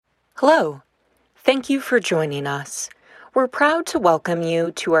Hello. Thank you for joining us. We're proud to welcome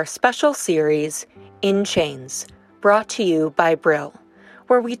you to our special series, In Chains, brought to you by Brill,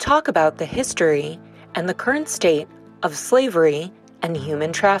 where we talk about the history and the current state of slavery and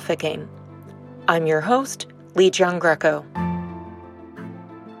human trafficking. I'm your host, Lee Giangreco.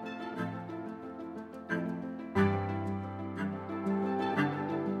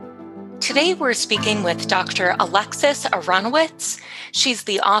 Today we're speaking with Dr. Alexis Aronowitz. She's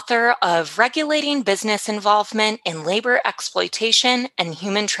the author of Regulating Business Involvement in Labor Exploitation and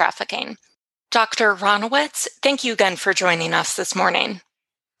Human Trafficking. Dr. Aronowitz, thank you again for joining us this morning.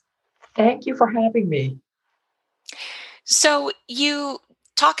 Thank you for having me. So you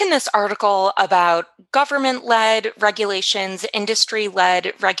talk in this article about government-led regulations,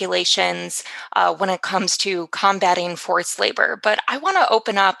 industry-led regulations when it comes to combating forced labor. But I want to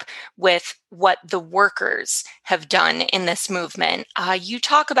open up with what the workers have done in this movement. You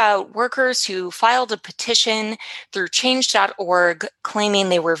talk about workers who filed a petition through change.org claiming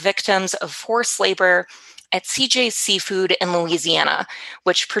they were victims of forced labor at CJ's Seafood in Louisiana,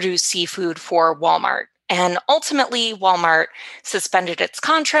 which produced seafood for Walmart. And ultimately, Walmart suspended its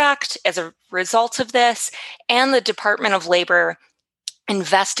contract as a result of this, and the Department of Labor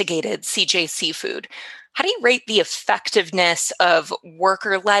investigated CJ's Seafood. How do you rate the effectiveness of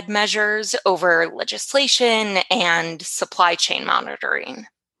worker-led measures over legislation and supply chain monitoring?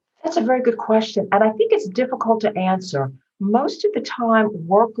 That's a very good question. And I think it's difficult to answer. Most of the time,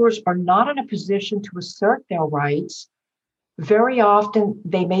 workers are not in a position to assert their rights. Very often,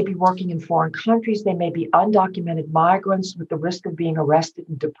 they may be working in foreign countries. They may be undocumented migrants with the risk of being arrested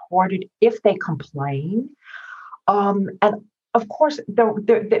and deported if they complain. And of course, their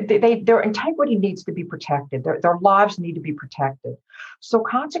integrity needs to be protected. Their lives need to be protected. So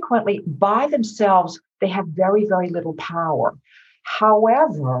consequently, by themselves, they have very, very little power.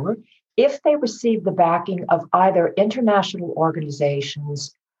 However, if they receive the backing of either international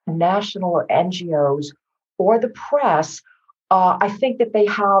organizations, national or NGOs, or the press, I think that they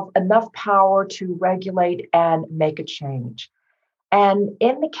have enough power to regulate and make a change. And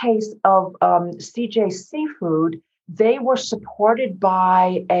in the case of CJ's Seafood, they were supported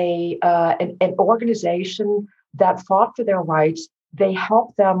by an organization that fought for their rights. They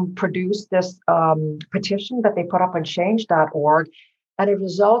helped them produce this petition that they put up on change.org. And as a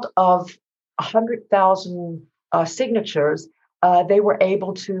result of 100,000 signatures, they were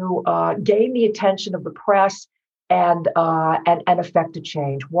able to gain the attention of the press and affect a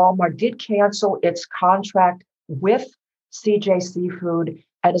change. Walmart did cancel its contract with CJ Seafood.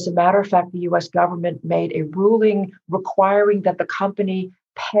 And as a matter of fact, the U.S. government made a ruling requiring that the company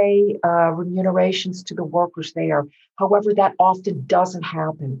pay remunerations to the workers there. However, that often doesn't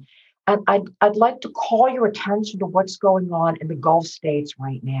happen. And I'd like to call your attention to what's going on in the Gulf states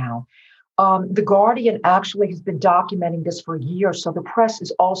right now. The Guardian actually has been documenting this for years. So the press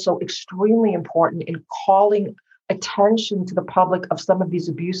is also extremely important in calling attention to the public of some of these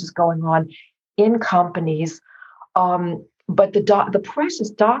abuses going on in companies. But the press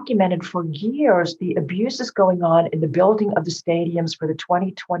has documented for years the abuses going on in the building of the stadiums for the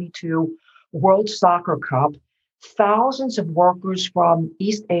 2022 World Soccer Cup. Thousands of workers from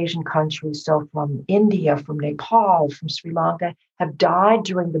East Asian countries, so from India, from Nepal, from Sri Lanka, have died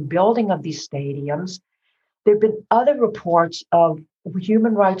during the building of these stadiums. There have been other reports of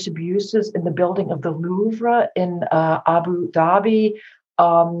human rights abuses in the building of the Louvre in Abu Dhabi,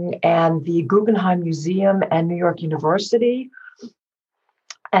 and the Guggenheim Museum and New York University.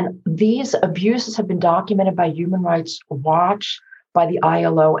 And these abuses have been documented by Human Rights Watch, by the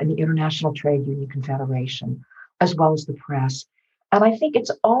ILO and the International Trade Union Confederation, as well as the press. And I think it's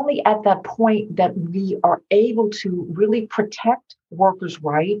only at that point that we are able to really protect workers'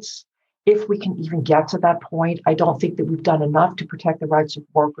 rights, if we can even get to that point. I don't think that we've done enough to protect the rights of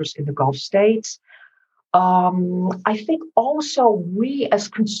workers in the Gulf states. I think also we as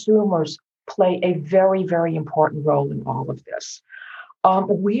consumers play a very, very important role in all of this.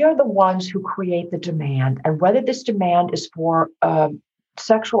 We are the ones who create the demand, and whether this demand is for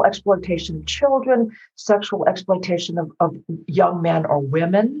sexual exploitation of children, sexual exploitation of young men or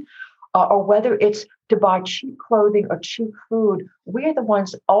women, or whether it's to buy cheap clothing or cheap food, we are the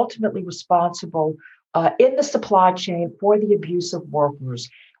ones ultimately responsible in the supply chain for the abuse of workers.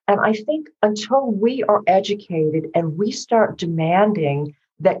 And I think until we are educated and we start demanding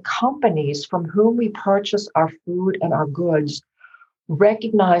that companies from whom we purchase our food and our goods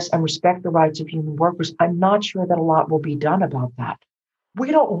recognize and respect the rights of human workers, I'm not sure that a lot will be done about that.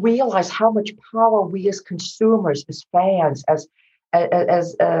 We don't realize how much power we as consumers, as fans, as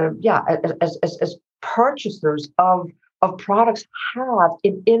purchasers of of products have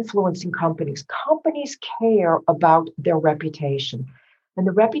in influencing companies. Companies care about their reputation. And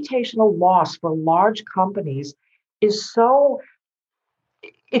the reputational loss for large companies is so,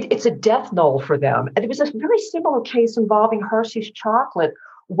 it's a death knell for them. And there was a very similar case involving Hershey's chocolate,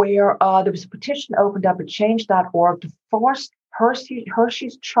 where there was a petition opened up at change.org to force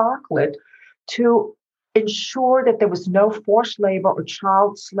Hershey's chocolate to ensure that there was no forced labor or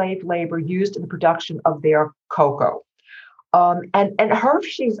child slave labor used in the production of their cocoa. And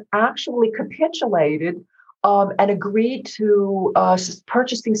Hershey's actually capitulated and agreed to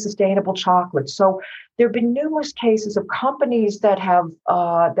purchasing sustainable chocolate. So there have been numerous cases of companies that have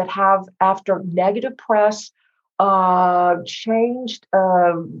after negative press, changed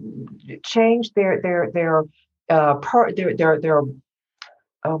their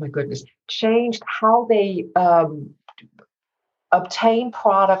oh my goodness, changed how they obtain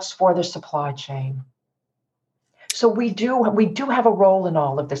products for their supply chain. So we do have a role in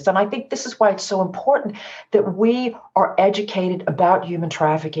all of this. And I think this is why it's so important that we are educated about human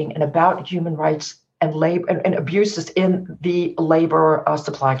trafficking and about human rights and labor and abuses in the labor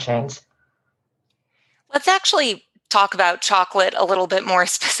supply chains. Let's actually talk about chocolate a little bit more,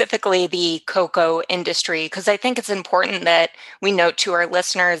 specifically the cocoa industry, because I think it's important that we note to our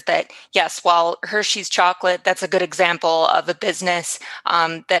listeners that, yes, while Hershey's chocolate, that's a good example of a business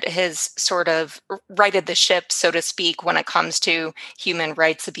that has sort of righted the ship, so to speak, when it comes to human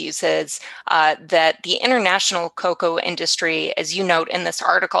rights abuses, that the international cocoa industry, as you note in this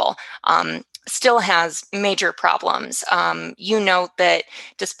article, still has major problems. You note that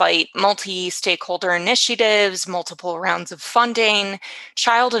despite multi-stakeholder initiatives, multiple rounds of funding,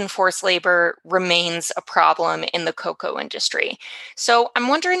 child and forced labor remains a problem in the cocoa industry. So I'm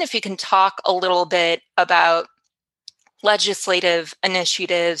wondering if you can talk a little bit about legislative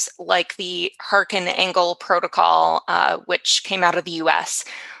initiatives like the Harkin-Engel Protocol, which came out of the US.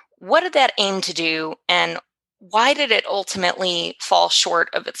 What did that aim to do, and why did it ultimately fall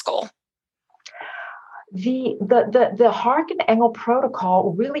short of its goal? The Harkin-Engel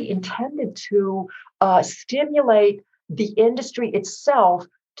Protocol really intended to stimulate the industry itself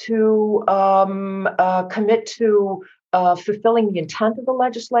to commit to fulfilling the intent of the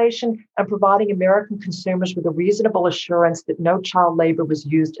legislation and providing American consumers with a reasonable assurance that no child labor was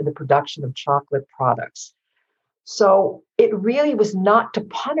used in the production of chocolate products. So it really was not to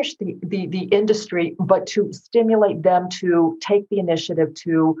punish the industry, but to stimulate them to take the initiative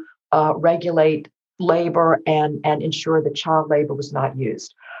to regulate labor and ensure that child labor was not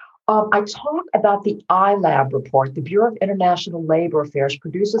used. I talk about the iLab report. The Bureau of International Labor Affairs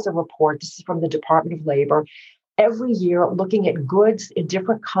produces a report. This is from the Department of Labor every year, looking at goods in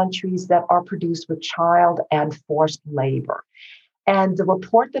different countries that are produced with child and forced labor. And the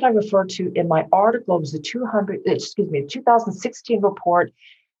report that I referred to in my article was the 2016 report.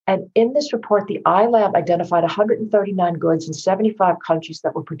 And in this report, the iLab identified 139 goods in 75 countries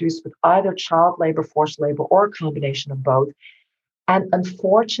that were produced with either child labor, forced labor, or a combination of both. And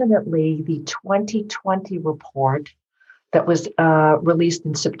unfortunately, the 2020 report that was released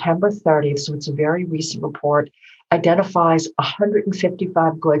in September 30th, so it's a very recent report, identifies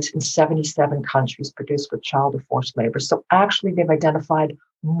 155 goods in 77 countries produced with child or forced labor. So actually, they've identified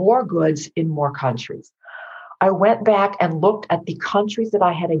more goods in more countries. I went back and looked at the countries that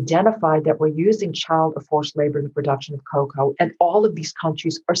I had identified that were using child or forced labor in the production of cocoa, and all of these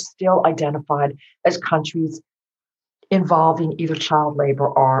countries are still identified as countries involving either child labor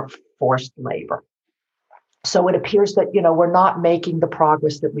or forced labor. So it appears that, we're not making the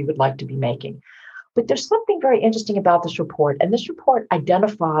progress that we would like to be making. But there's something very interesting about this report, and this report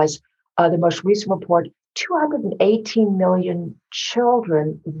identifies the most recent report, 218 million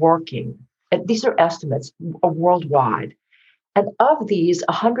children working. And these are estimates worldwide. And of these,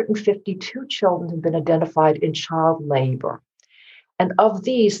 152 children have been identified in child labor. And of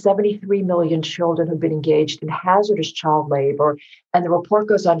these, 73 million children have been engaged in hazardous child labor. And the report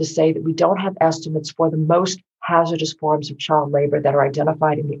goes on to say that we don't have estimates for the most hazardous forms of child labor that are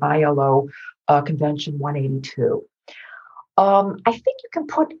identified in the ILO Convention 182. I think you can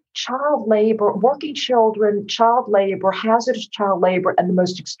put child labor, working children, child labor, hazardous child labor, and the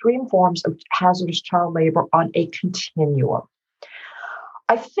most extreme forms of hazardous child labor on a continuum.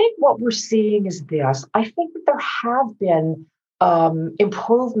 I think what we're seeing is this. I think that there have been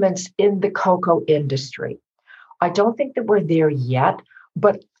improvements in the cocoa industry. I don't think that we're there yet,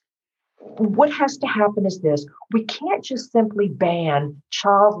 but what has to happen is this. We can't just simply ban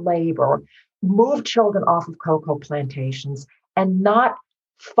child labor, move children off of cocoa plantations, and not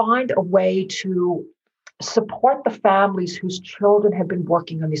find a way to support the families whose children have been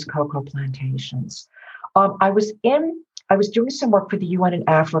working on these cocoa plantations. I was in I was doing some work for the UN in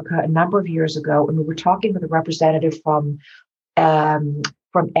Africa a number of years ago, and we were talking with a representative um,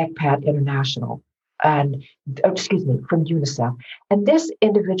 from ECPAT International, and excuse me, from UNICEF. And this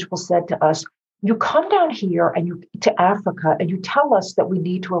individual said to us, "You come down here and you to Africa, and you tell us that we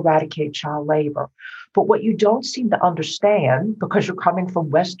need to eradicate child labor, but what you don't seem to understand, because you're coming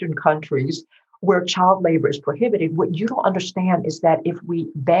from Western countries where child labor is prohibited, what you don't understand is that if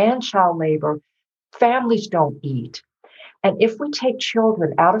we ban child labor, families don't eat." And if we take children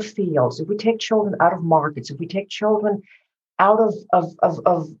out of fields, if we take children out of markets, if we take children out of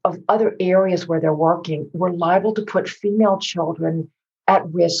other areas where they're working, we're liable to put female children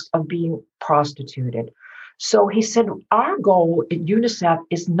at risk of being prostituted. So he said, our goal at UNICEF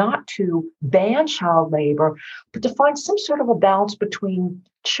is not to ban child labor, but to find some sort of a balance between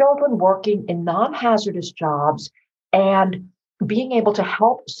children working in non-hazardous jobs and being able to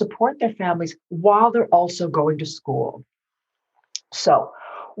help support their families while they're also going to school. So,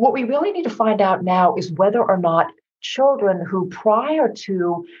 what we really need to find out now is whether or not children who, prior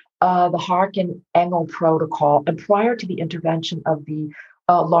to the Harkin Engel Protocol and prior to the intervention of the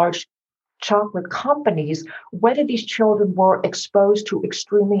large chocolate companies, whether these children were exposed to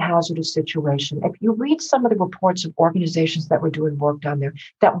extremely hazardous situations. If you read some of the reports of organizations that were doing work down there,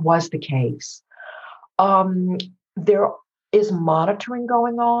 that was the case. There is monitoring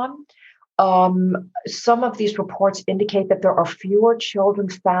going on. Some of these reports indicate that there are fewer children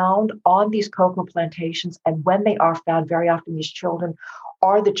found on these cocoa plantations. And when they are found, very often these children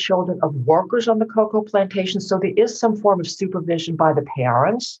are the children of workers on the cocoa plantations. So there is some form of supervision by the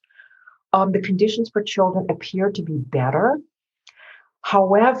parents. The conditions for children appear to be better.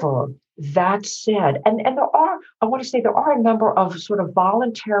 However, that said, and there are, I want to say there are a number of sort of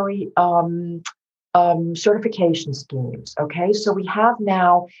voluntary certification schemes. Okay, so we have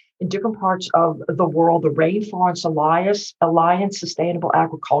now in different parts of the world the Rainforest Alliance Sustainable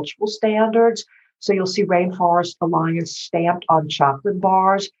Agricultural Standards. So you'll see Rainforest Alliance stamped on chocolate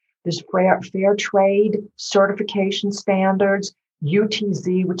bars. There's fair trade certification standards.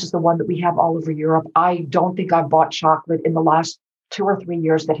 UTZ, which is the one that we have all over Europe. I don't think I've bought chocolate in the last 2 or 3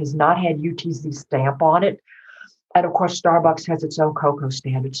 years that has not had UTZ stamp on it. And of course, Starbucks has its own cocoa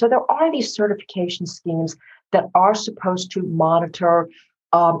standard. So there are these certification schemes that are supposed to monitor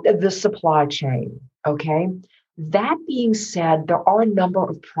the supply chain. Okay. That being said, there are a number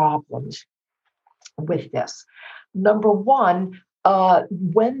of problems with this. Number one,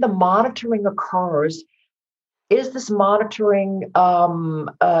 when the monitoring occurs, is this monitoring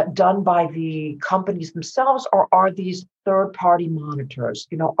done by the companies themselves, or are these third-party monitors?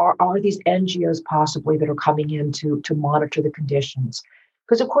 You know, are these NGOs possibly that are coming in to monitor the conditions?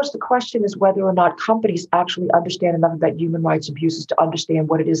 Because of course the question is whether or not companies actually understand enough about human rights abuses to understand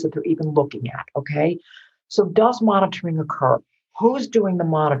what it is that they're even looking at. Okay, so does monitoring occur? Who's doing the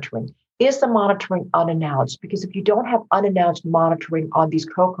monitoring? Is the monitoring unannounced? Because if you don't have unannounced monitoring on these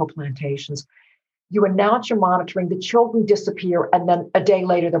cocoa plantations, you announce your monitoring, the children disappear, and then a day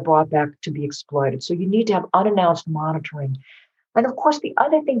later they're brought back to be exploited. So you need to have unannounced monitoring. And of course, the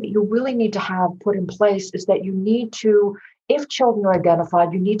other thing that you really need to have put in place is that you need to, if children are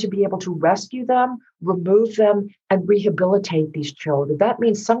identified, you need to be able to rescue them, remove them, and rehabilitate these children. That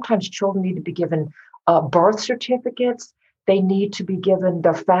means sometimes children need to be given birth certificates. They need to be given,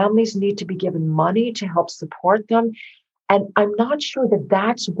 their families need to be given money to help support them. And I'm not sure that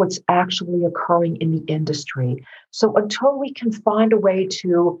that's what's actually occurring in the industry. So until we can find a way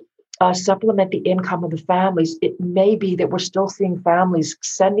to supplement the income of the families, it may be that we're still seeing families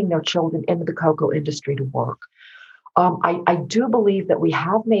sending their children into the cocoa industry to work. I do believe that we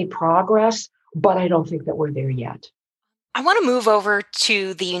have made progress, but I don't think that we're there yet. I want to move over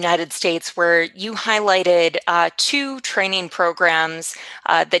to the United States, where you highlighted 2 training programs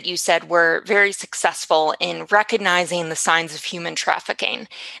that you said were very successful in recognizing the signs of human trafficking.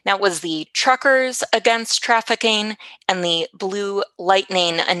 That was the Truckers Against Trafficking and the Blue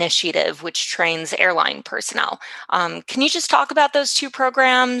Lightning Initiative, which trains airline personnel. Can you just talk about those 2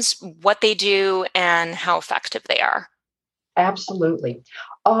 programs, what they do, and how effective they are? Absolutely.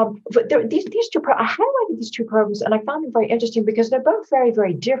 But these two, I highlighted these 2 programs, and I found them very interesting because they're both very,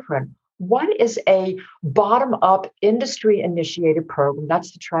 very different. One is a bottom-up industry-initiated program.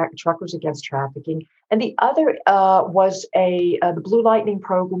 That's the Truckers Against Trafficking, and the other was the Blue Lightning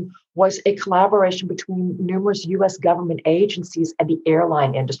program was a collaboration between numerous U.S. government agencies and the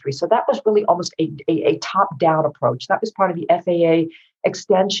airline industry. So that was really almost a top-down approach. That was part of the FAA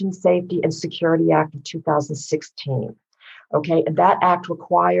Extension, Safety, and Security Act of 2016. Okay, and that act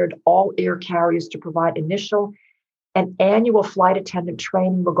required all air carriers to provide initial and annual flight attendant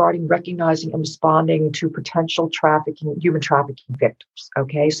training regarding recognizing and responding to potential human trafficking victims.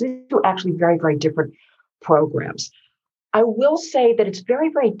 Okay, so these are actually very, very different programs. I will say that it's very,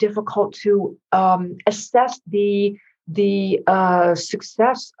 very difficult to assess the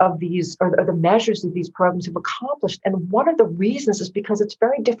success of these or the measures that these programs have accomplished. And one of the reasons is because it's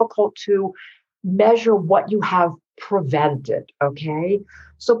very difficult to measure what you have prevented. Okay.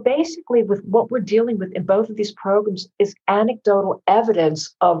 So basically, with what we're dealing with in both of these programs is anecdotal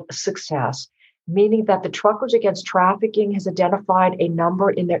evidence of success, meaning that the Truckers Against Trafficking has identified a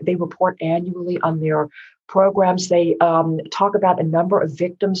number they report annually on their programs. They talk about a number of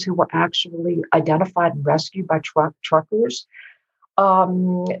victims who were actually identified and rescued by truckers.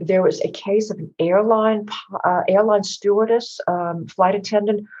 There was a case of an airline stewardess, flight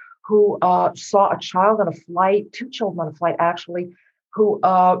attendant, who saw a child on a flight, two children on a flight actually, who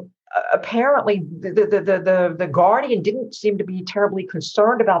apparently the guardian didn't seem to be terribly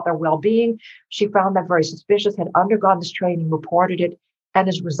concerned about their well-being. She found that very suspicious, had undergone this training, reported it, and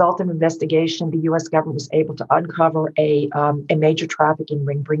as a result of investigation, the U.S. government was able to uncover a major trafficking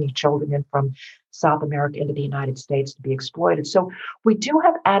ring, bringing children in from South America into the United States to be exploited. So we do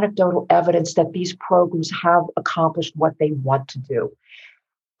have anecdotal evidence that these programs have accomplished what they want to do.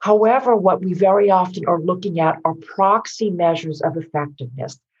 However, what we very often are looking at are proxy measures of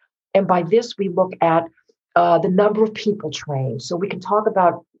effectiveness. And by this, we look at the number of people trained. So we can talk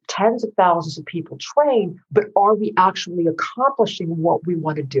about tens of thousands of people trained, but are we actually accomplishing what we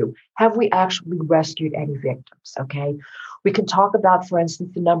want to do? Have we actually rescued any victims? Okay. We can talk about, for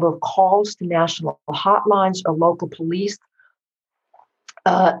instance, the number of calls to national hotlines or local police.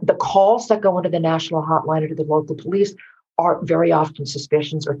 The calls that go into the national hotline or to the local police are very often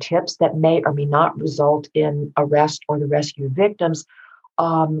suspicions or tips that may or may not result in arrest or the rescue of victims.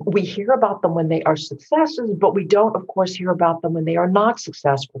 We hear about them when they are successes, but we don't, of course, hear about them when they are not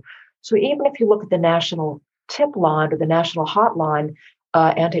successful. So even if you look at the national tip line or the national hotline,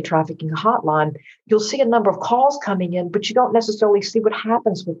 anti-trafficking hotline, you'll see a number of calls coming in, but you don't necessarily see what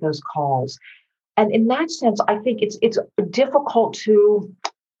happens with those calls. And in that sense, I think it's difficult to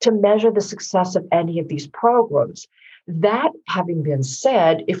measure the success of any of these programs. That having been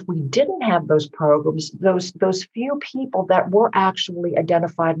said, if we didn't have those programs, those few people that were actually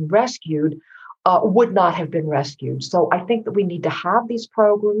identified and rescued would not have been rescued. So I think that we need to have these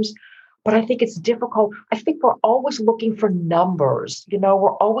programs, but I think it's difficult. I think we're always looking for numbers.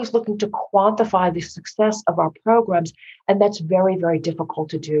 We're always looking to quantify the success of our programs, and that's very, very difficult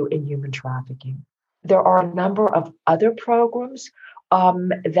to do in human trafficking. There are a number of other programs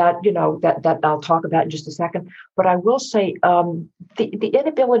that I'll talk about in just a second. But I will say the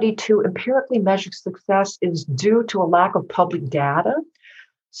inability to empirically measure success is due to a lack of public data.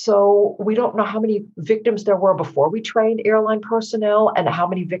 So we don't know how many victims there were before we trained airline personnel and how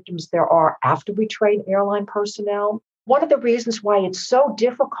many victims there are after we train airline personnel. One of the reasons why it's so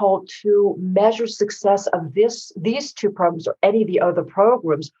difficult to measure success of these two programs or any of the other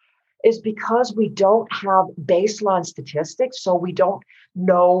programs is because we don't have baseline statistics. So we don't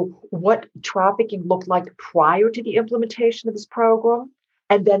know what trafficking looked like prior to the implementation of this program,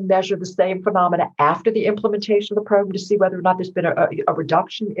 and then measure the same phenomena after the implementation of the program to see whether or not there's been a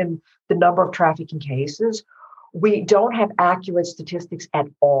reduction in the number of trafficking cases. We don't have accurate statistics at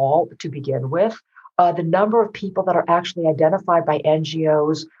all to begin with. The number of people that are actually identified by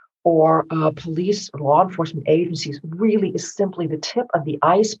NGOs or police or law enforcement agencies really is simply the tip of the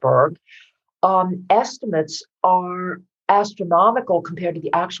iceberg. Estimates are astronomical compared to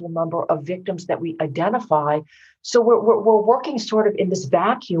the actual number of victims that we identify. So we're working sort of in this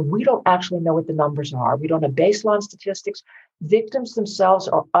vacuum. We don't actually know what the numbers are. We don't have baseline statistics. Victims themselves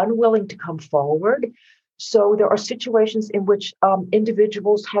are unwilling to come forward. So there are situations in which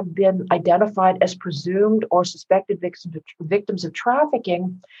individuals have been identified as presumed or suspected victims of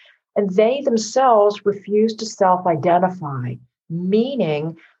trafficking, and they themselves refuse to self-identify,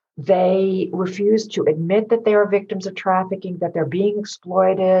 meaning they refuse to admit that they are victims of trafficking, that they're being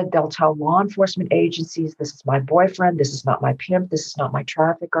exploited. They'll tell law enforcement agencies, this is my boyfriend, this is not my pimp, this is not my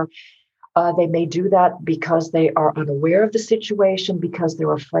trafficker. They may do that because they are unaware of the situation, because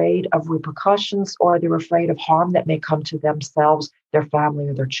they're afraid of repercussions, or they're afraid of harm that may come to themselves, their family,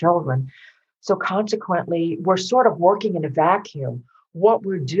 or their children. So consequently, we're sort of working in a vacuum. What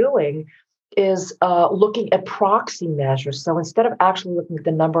we're doing is looking at proxy measures. So instead of actually looking at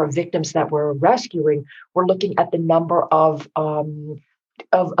the number of victims that we're rescuing, we're looking at the number of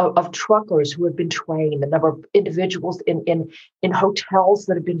truckers who have been trained, the number of individuals in hotels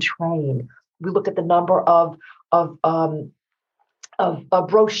that have been trained. We look at the number of of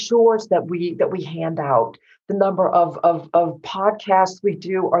brochures that we hand out, the number of podcasts we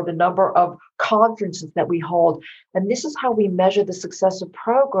do, or the number of conferences that we hold. And this is how we measure the success of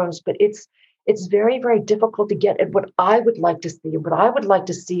programs. But it's very, very difficult to get at what I would like to see. And what I would like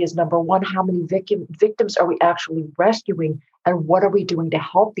to see is, number one, how many victims are we actually rescuing, and what are we doing to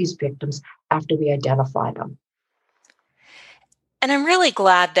help these victims after we identify them? And I'm really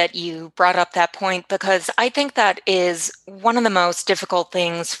glad that you brought up that point, because I think that is one of the most difficult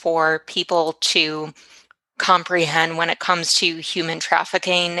things for people to comprehend when it comes to human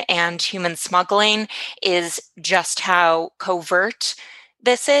trafficking and human smuggling, is just how covert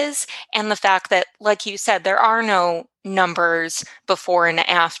this is. And the fact that, like you said, there are no numbers before and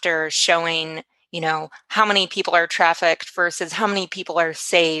after showing, how many people are trafficked versus how many people are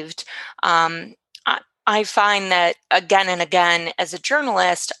saved. I find that again and again, as a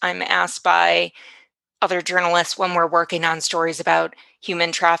journalist, I'm asked by other journalists when we're working on stories about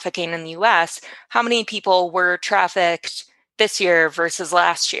human trafficking in the US, how many people were trafficked this year versus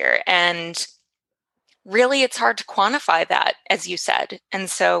last year? And really, it's hard to quantify that, as you said. And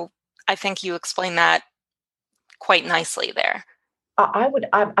so I think you explained that quite nicely there.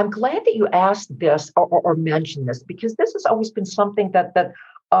 I'm glad that you asked this, or mentioned this, because this has always been something that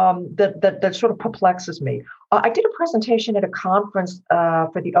sort of perplexes me. I did a presentation at a conference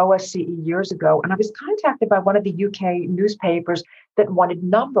for the OSCE years ago, and I was contacted by one of the UK newspapers that wanted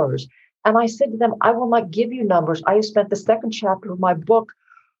numbers. And I said to them, I will not give you numbers. I have spent the second chapter of my book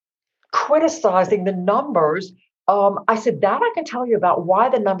criticizing the numbers. I said that I can tell you about why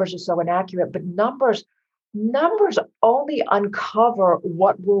the numbers are so inaccurate, but numbers only uncover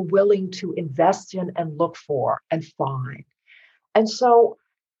what we're willing to invest in and look for and find. And so,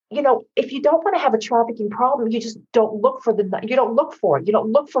 if you don't want to have a trafficking problem, you just don't look for you don't look for it. You don't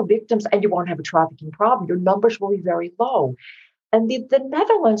look for victims, and you won't have a trafficking problem. Your numbers will be very low. And the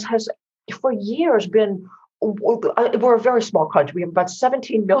Netherlands has, for years, been, we're a very small country. We have about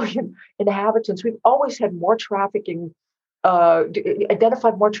 17 million inhabitants. We've always had more trafficking,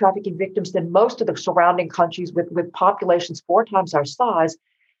 identified more trafficking victims than most of the surrounding countries with populations 4 times our size.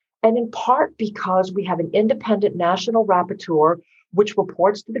 And in part because we have an independent national rapporteur, which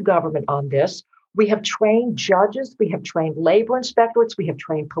reports to the government on this. We have trained judges, we have trained labor inspectorates, we have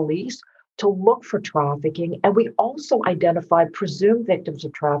trained police to look for trafficking. And we also identified presumed victims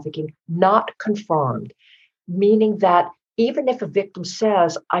of trafficking, not confirmed, meaning that even if a victim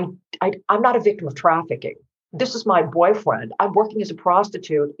says, I'm not a victim of trafficking, this is my boyfriend, I'm working as a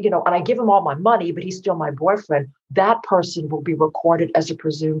prostitute, and I give him all my money, but he's still my boyfriend, that person will be recorded as a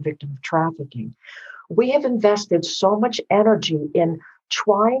presumed victim of trafficking. We have invested so much energy in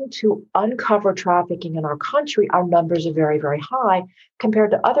trying to uncover trafficking in our country. Our numbers are very, very high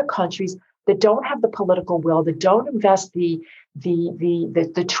compared to other countries that don't have the political will, that don't invest the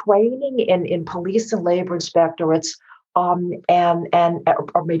training in police and labor inspectorates, and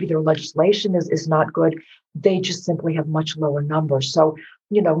or maybe their legislation is not good. They just simply have much lower numbers. So,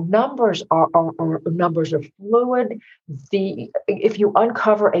 numbers are fluid. If you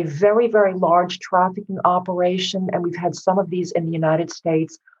uncover a very, very large trafficking operation, and we've had some of these in the United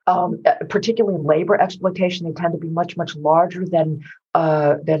States, particularly in labor exploitation, they tend to be much, much larger than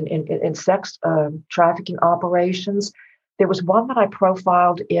in sex trafficking operations. There was one that I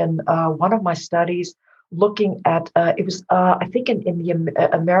profiled in one of my studies, looking at it was I think in the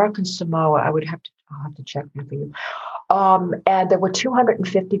American Samoa. I'll have to check that for you. And there were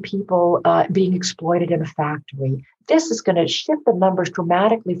 250 people being exploited in a factory. This is going to shift the numbers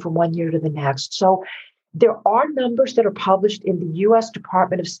dramatically from one year to the next. So there are numbers that are published in the U.S.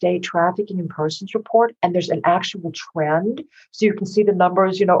 Department of State Trafficking in Persons report, and there's an actual trend. So you can see the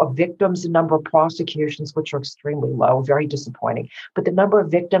numbers, of victims, the number of prosecutions, which are extremely low, very disappointing. But the number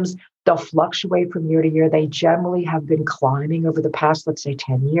of victims, they'll fluctuate from year to year. They generally have been climbing over the past, let's say,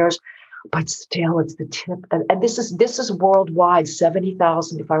 10 years. But still, it's the tip. And this is worldwide,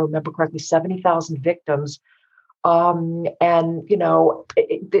 70,000, if I remember correctly, 70,000 victims. The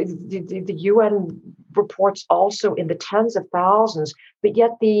UN reports also in the tens of thousands, but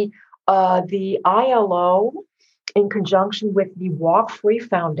yet the ILO, in conjunction with the Walk Free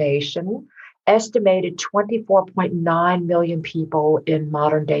Foundation, estimated 24.9 million people in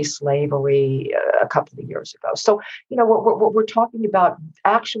modern day slavery a couple of years ago. So, we're talking about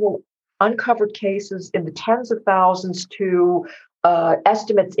actual uncovered cases in the tens of thousands to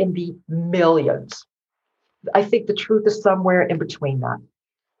estimates in the millions. I think the truth is somewhere in between that.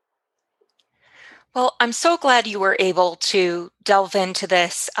 Well, I'm so glad you were able to delve into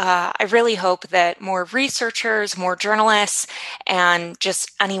this. I really hope that more researchers, more journalists, and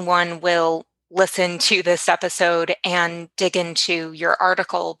just anyone will listen to this episode and dig into your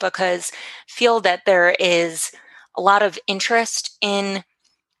article, because I feel that there is a lot of interest in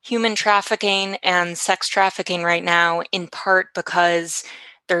human trafficking and sex trafficking right now, in part because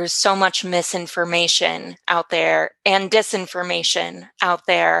there's so much misinformation out there and disinformation out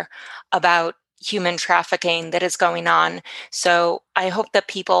there about human trafficking that is going on. So I hope that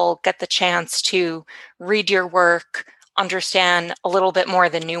people get the chance to read your work, understand a little bit more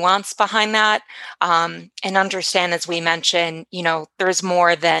the nuance behind that, and understand, as we mentioned, there's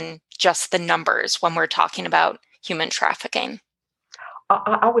more than just the numbers when we're talking about human trafficking.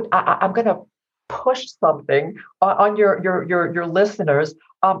 I'm going to push something on your listeners.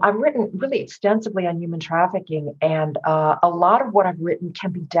 I've written really extensively on human trafficking, and a lot of what I've written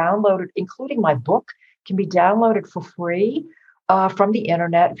can be downloaded, including my book, can be downloaded for free from the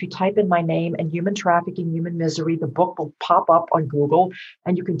internet. If you type in my name and human trafficking, human misery, the book will pop up on Google,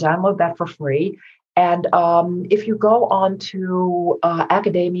 and you can download that for free. And if you go on to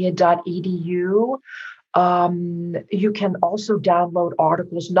academia.edu, you can also download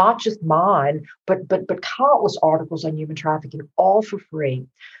articles, not just mine, but countless articles on human trafficking, all for free.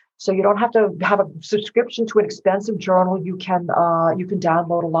 So you don't have to have a subscription to an expensive journal. You can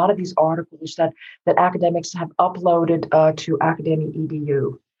download a lot of these articles that academics have uploaded to Academia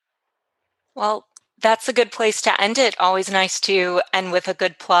EDU. Well, that's a good place to end it. Always nice to end with a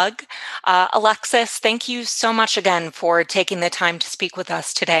good plug. Alexis, thank you so much again for taking the time to speak with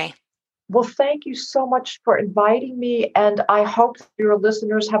us today. Well, thank you so much for inviting me, and I hope your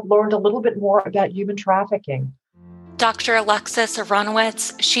listeners have learned a little bit more about human trafficking. Dr. Alexis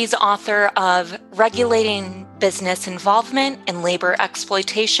Aronowitz, she's author of Regulating Business Involvement in Labor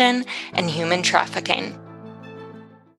Exploitation and Human Trafficking.